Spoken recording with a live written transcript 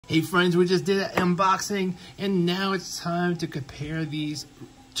Hey friends, we just did an unboxing and now it's time to compare these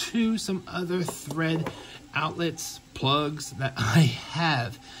to some other thread outlets, plugs that I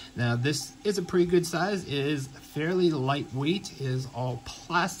have. Now this is a pretty good size. It is fairly lightweight. It is all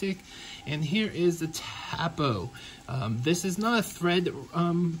plastic. And here is the Tapo. This is not a thread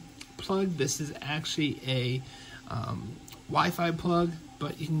plug. This is actually a Wi-Fi plug,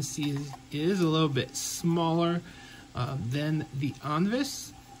 but you can see it is a little bit smaller than the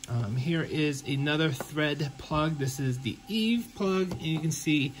Onvis. Here is another thread plug. This is the Eve plug, and you can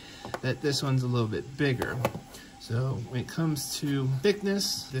see that this one's a little bit bigger. So when it comes to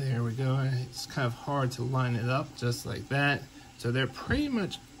thickness, there we go. It's kind of hard to line it up just like that. So they're pretty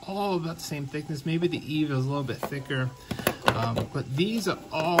much all about the same thickness. Maybe the Eve is a little bit thicker, but these are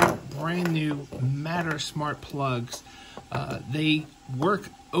all brand new Matter Smart plugs. They work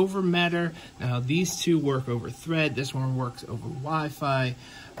over Matter. Now these two work over thread. This one works over Wi-Fi.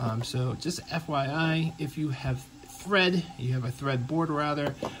 So just FYI, if you have thread, you have a thread board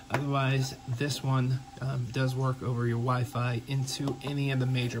router. Otherwise, this one does work over your Wi-Fi into any of the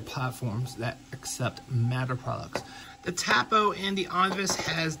major platforms that accept Matter products. The Tapo and the Onvis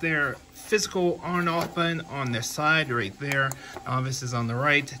has their physical on and off button on their side right there. Onvis is on the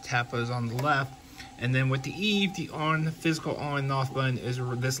right, Tapo is on the left. And then with the Eve, the physical on and off button is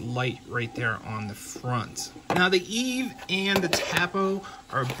this light right there on the front. Now the Eve and the Tapo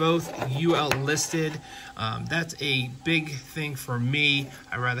are both UL listed. That's a big thing for me.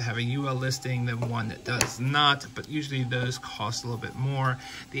 I'd rather have a UL listing than one that does not, but usually those cost a little bit more.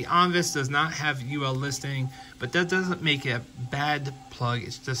 The Onvis does not have UL listing, but that doesn't make it a bad plug.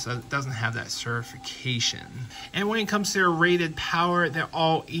 It's just it doesn't have that certification. And when it comes to their rated power, they're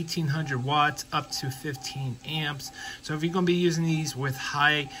all 1800 watts up to 15 amps. So if you're going to be using these with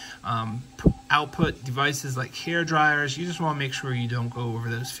high output devices like hair dryers, you just want to make sure you don't go over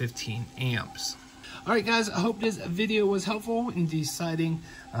those 15 amps. Alright guys, I hope this video was helpful in deciding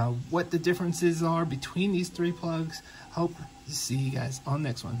what the differences are between these three plugs. Hope to see you guys on the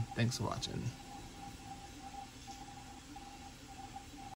next one. Thanks for watching.